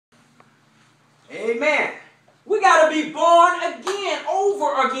Amen. We got to be born again,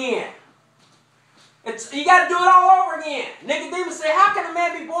 over again. You got to do it all over again. Nicodemus said, how can a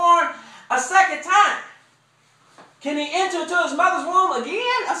man be born a second time? Can he enter into his mother's womb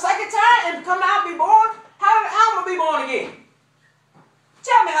again a second time and come out and be born? How am I be born again?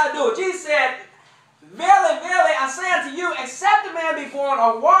 Tell me how to do it. Jesus said, verily, verily, I say unto you, except a man be born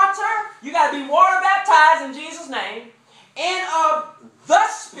of water, you got to be water baptized in Jesus' name, and of the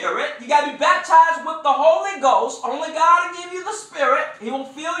Spirit, you got to be baptized with the Holy Ghost. Only God will give you the Spirit. He will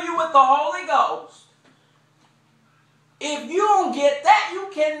fill you with the Holy Ghost. If you don't get that, you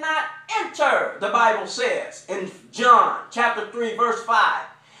cannot enter, the Bible says in John chapter 3, verse 5.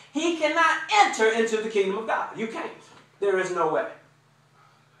 He cannot enter into the kingdom of God. You can't. There is no way.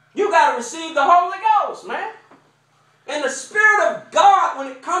 You got to receive the Holy Ghost, man. And the Spirit of God, when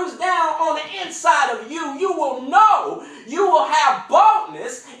it comes down on the inside of you, you will know. You will have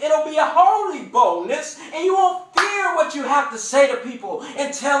boldness. It'll be a holy boldness. And you won't fear what you have to say to people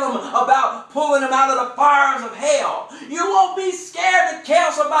and tell them about pulling them out of the fires of hell. You won't be scared to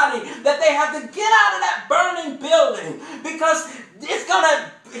tell somebody that they have to get out of that burning building because it's going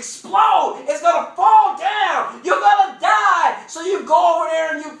to explode. It's going to fall down. You're going to die. So you go over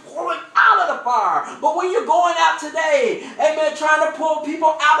there and you pull it out of the fire. But when you're going out today, amen, trying to pull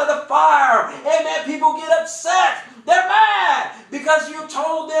people out of the fire, amen, people get upset. They're mad because you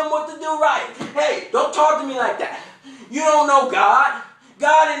told them what to do right. Hey, don't talk to me like that. You don't know God.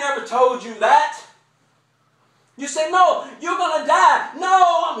 God ain't never told you that. You say, no, you're going to die.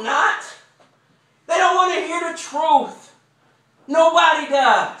 No, I'm not. They don't want to hear the truth. Nobody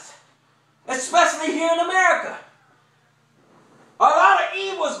does. Especially here in America. A lot of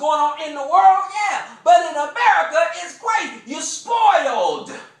evil is going on in the world, yeah. But in America, it's great. You're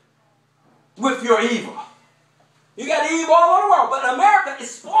spoiled with your evil. You got evil all over the world, but America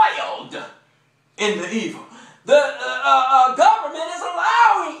is spoiled in the evil. The government is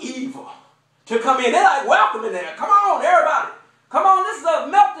allowing evil to come in. They're like welcoming there. Come on, everybody. Come on, this is a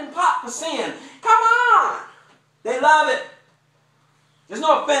melting pot for sin. Come on. They love it. There's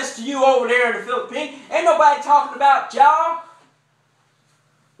no offense to you over there in the Philippines. Ain't nobody talking about y'all.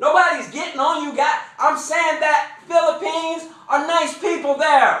 Nobody's getting on you guys. I'm saying that Philippines are nice people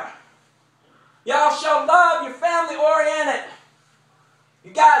there. Y'all show love. You're family oriented.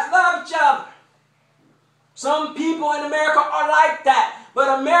 You guys love each other. Some people in America are like that.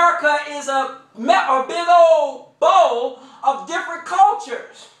 But America is a big old bowl of different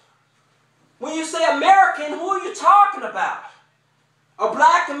cultures. When you say American, who are you talking about? A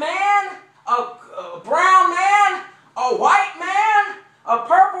black man, a brown man, a white man, a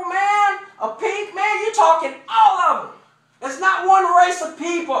purple man, a pink man. You're talking all of them. It's not one race of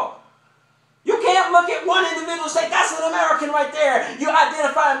people. You can't look at one individual and say, that's an American right there. You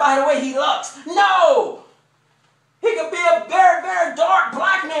identify him by the way he looks. No. He could be a very, very dark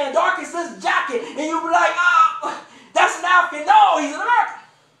black man, dark as this jacket, and you'll be like, oh, that's an African. No, he's an American.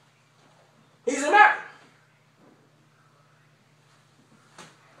 He's an American.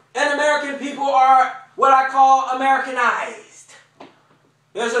 And American people are what I call Americanized.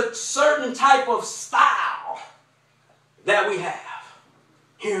 There's a certain type of style that we have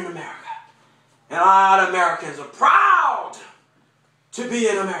here in America. And a lot of Americans are proud to be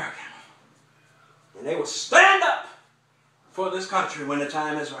an American. And they will stand up for this country when the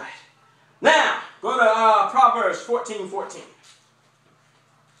time is right. Now, go to Proverbs 14:14.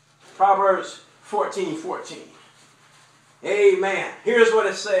 Proverbs 14:14. Amen. Here's what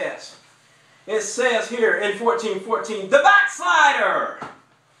it says. It says here in 14:14, the backslider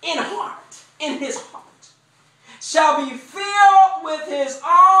in his heart, shall be filled with his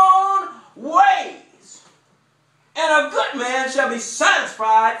own ways, and a good man shall be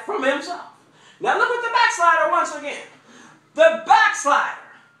satisfied from himself. Now look at the backslider once again. The backslider.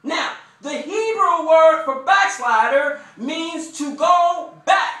 Now, the Hebrew word for backslider means to go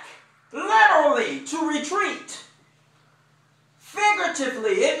back, literally to retreat.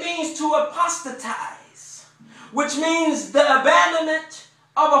 Figuratively, it means to apostatize, which means the abandonment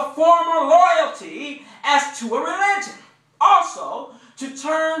of a former loyalty as to a religion. Also, to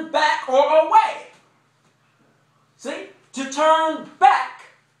turn back or away. See? To turn back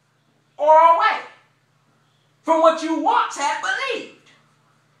or away from what you once had believed.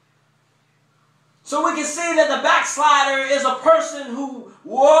 So we can see that the backslider is a person who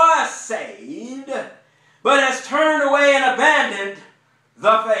was saved, but has turned away and abandoned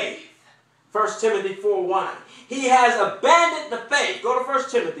the faith. 1 Timothy 4:1. He has abandoned the faith. Go to 1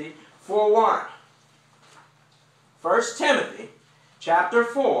 Timothy 4:1. 1 Timothy chapter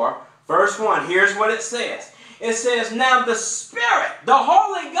 4, verse 1. Here's what it says. It says, now the Spirit, the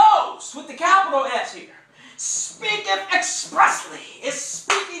Holy Ghost, Logos, with the capital S here, speaketh expressly. It's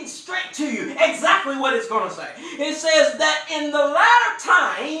speaking straight to you exactly what it's going to say. It says that in the latter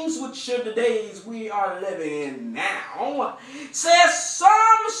times, which are the days we are living in now, says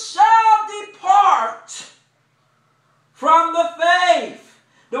some shall depart from the faith.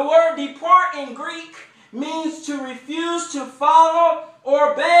 The word depart in Greek means to refuse to follow,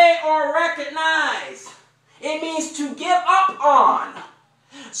 obey, or recognize. It means to give up on.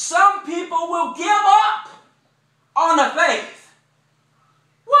 Some people will give up on the faith.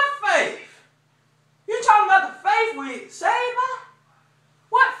 What faith? You're talking about the faith we saved by?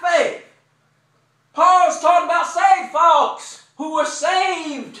 What faith? Paul's talking about saved folks who were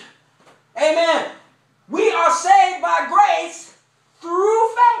saved. Amen. We are saved by grace through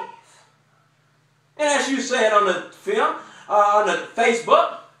faith. And as you said on the film, on the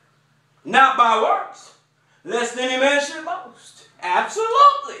Facebook, not by works, lest any man should boast.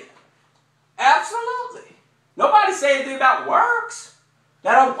 Absolutely. Absolutely. Nobody say anything about works.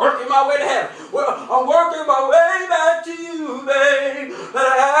 That I'm working my way to heaven. Well, I'm working my way back to you, babe.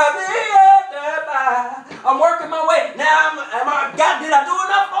 I'm working my way. Now, God, did I do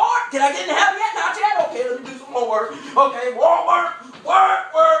enough, Lord? Did I get in heaven yet? Not yet. Okay, let me do some more work. Okay, more work.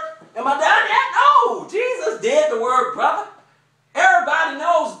 Am I done yet? No. Jesus did the work, brother. Everybody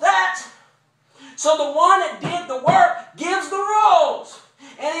knows that. So the one that did the work gives the rules.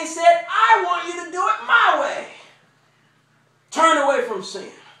 And he said, I want you to do it my way. Turn away from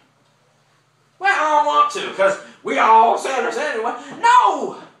sin. Well, I don't want to because we all sinners anyway.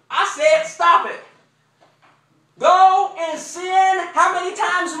 No! I said stop it. Go and sin how many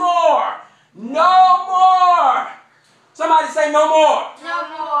times more? No more. Somebody say no more. No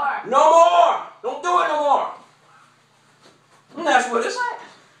more. No more. Don't do it no more. And that's what it says.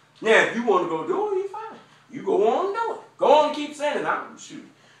 Now, if you want to go do it, you're fine. You go on and do it. Go on and keep sinning. Shoot.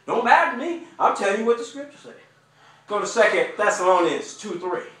 Don't matter to me. I'll tell you what the scripture says. Go to 2 Thessalonians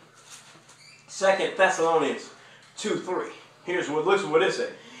 2:3. 2 Thessalonians 2:3. Listen what it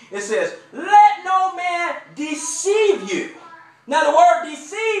says. It says, let no man deceive you. Now the word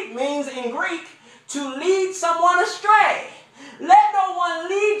deceive means in Greek to lead someone astray. Let no one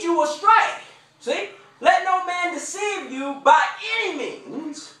lead you astray. See? Let no man deceive you by any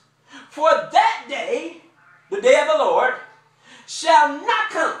means. For that day, the day of the Lord, shall not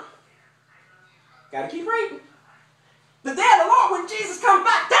come. Got to keep reading. The day of the Lord, when Jesus comes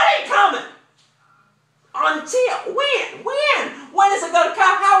back, that ain't coming. Until when? When is it going to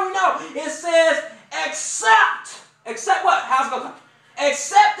come? How do we know? It says, except what? How's it going to come?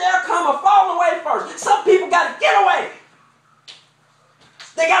 Except there come a falling away first. Some people got to get away.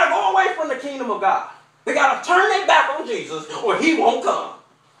 They got to go away from the kingdom of God. They got to turn their back on Jesus or he won't come.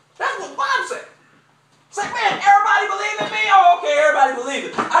 That's what the Bible said. Say, man, everybody believe in me? Oh, okay, everybody believe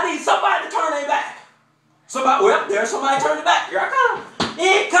it. I need somebody to turn their back. There's somebody turning back. Here I come. He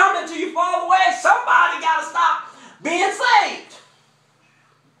ain't coming until you fall away. Somebody got to stop being saved.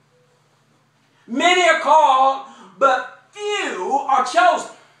 Many are called, but few are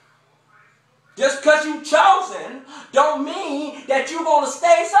chosen. Just because you're chosen don't mean that you're going to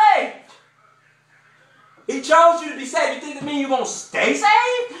stay saved. He chose you to be saved. You think that means you're going to stay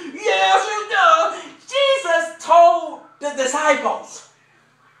saved? Yes, you do. Jesus told the disciples,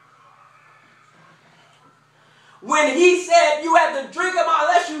 when he said, you have to drink of my,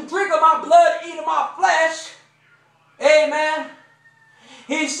 unless you drink of my blood, eat of my flesh, amen,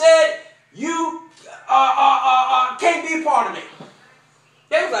 he said, you can't be a part of me.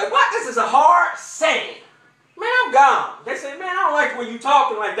 They was like, what? This is a hard saying. Man, I'm gone. They said, man, I don't like the way you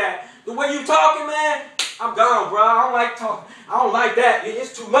talking like that. The way you talking, man, I'm gone, bro. I don't like talking. I don't like that.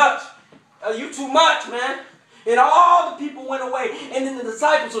 It's too much. You too much, man. And all the people went away. And then the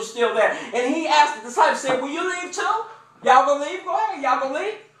disciples were still there. And he asked the disciples, said, will you leave too? Y'all gonna leave? Go ahead. Y'all gonna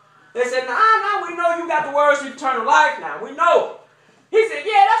leave? They said, nah, we know you got the words of eternal life now. We know. He said,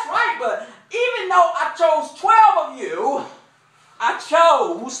 yeah, that's right. But even though I chose 12 of you, I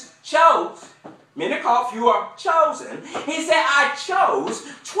chose, many call few are chosen. He said, I chose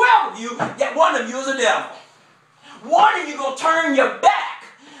 12 of you, yet one of you is a devil. One of you going to turn your back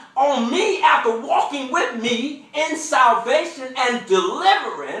on me after walking with me in salvation and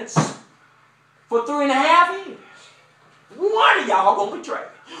deliverance for 3.5 years. One of y'all going to betray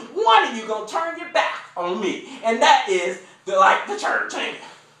me. One of you going to turn your back on me. And that is the church.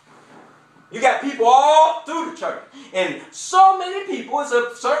 You got people all through the church. And so many people, it's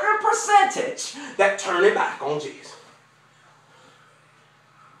a certain percentage that turn their back on Jesus.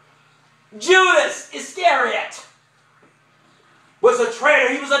 Judas Iscariot was a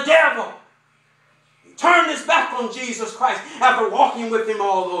traitor. He was a devil. He turned his back on Jesus Christ after walking with him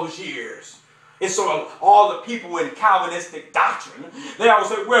all those years. And so all the people in Calvinistic doctrine, they always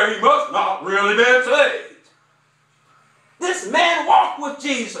say, well, he must not really been saved. This man walked with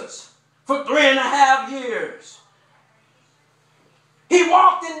Jesus for 3.5 years. He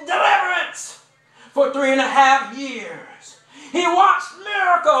walked in deliverance for 3.5 years. He watched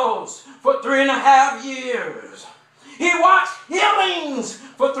miracles for 3.5 years. He watched healings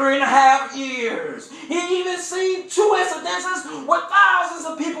for 3.5 years. He even seen 2 incidences where thousands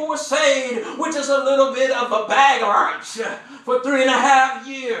of people were saved, which is a little bit of a bag lunch for 3.5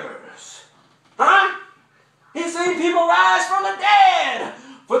 years. Huh? He seen people rise from the dead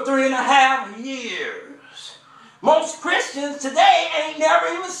for 3.5 years. Most Christians today ain't never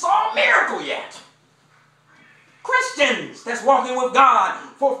even saw a miracle yet. Christians that's walking with God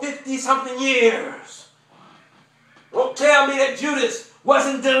for 50-something years. Don't tell me that Judas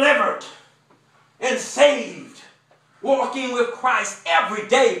wasn't delivered and saved, walking with Christ every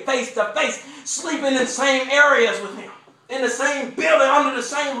day, face to face, sleeping in the same areas with him, in the same building, under the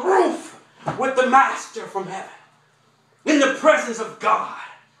same roof with the Master from heaven, in the presence of God,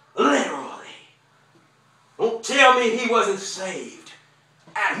 literally. Don't tell me he wasn't saved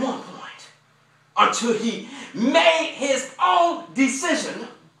at one point until he made his own decision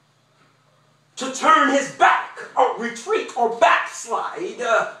to turn his back or retreat or backslide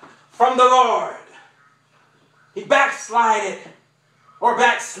from the Lord. He backslided or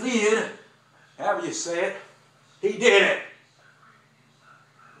backslid, however you say it. He did it.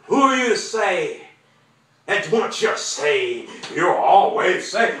 Who are you to say that once you're saved, you're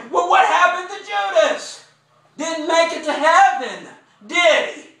always saved? Well, what happened to Judas? Didn't make it to heaven, did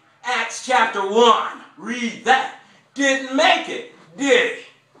he? Acts chapter 1. Read that. Didn't make it, did he?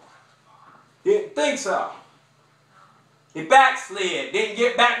 Didn't think so. He backslid. Didn't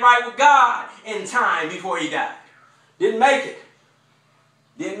get back right with God in time before he died. Didn't make it.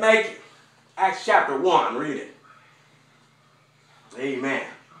 Didn't make it. Acts chapter 1. Read it. Amen.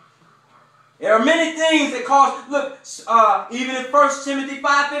 There are many things that cause, look, even in 1 Timothy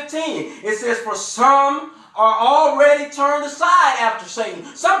 5:15, it says, for some are already turned aside after Satan.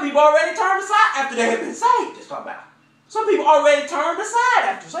 Some people already turned aside after they have been saved. Just talk about. Some people already turned aside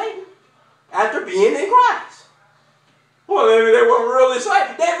after Satan, after being in Christ. Well, maybe they weren't really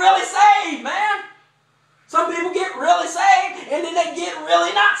saved. They're really saved, man. Some people get really saved, and then they get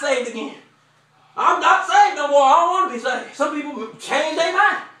really not saved again. I'm not saved no more. I don't want to be saved. Some people change their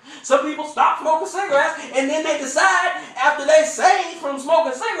mind. Some people stop smoking cigarettes, and then they decide after they saved from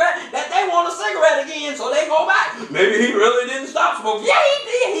smoking cigarettes that they want a cigarette again, so they go back. Maybe he really didn't stop smoking. Yeah, he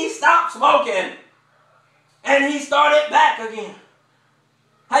did. He stopped smoking, and he started back again.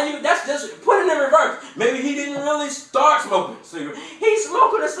 That's just put it in reverse. Maybe he didn't really start smoking a cigarette. He's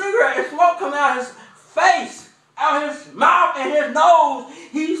smoking a cigarette and smoke coming out his face, out his mouth and his nose.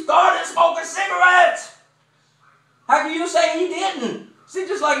 He started smoking cigarettes. How can you say he didn't? See,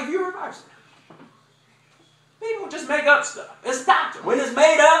 just like if you reverse it. People just make up stuff. It's doctrine. When it's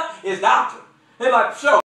made up, it's doctrine. They're like, sure.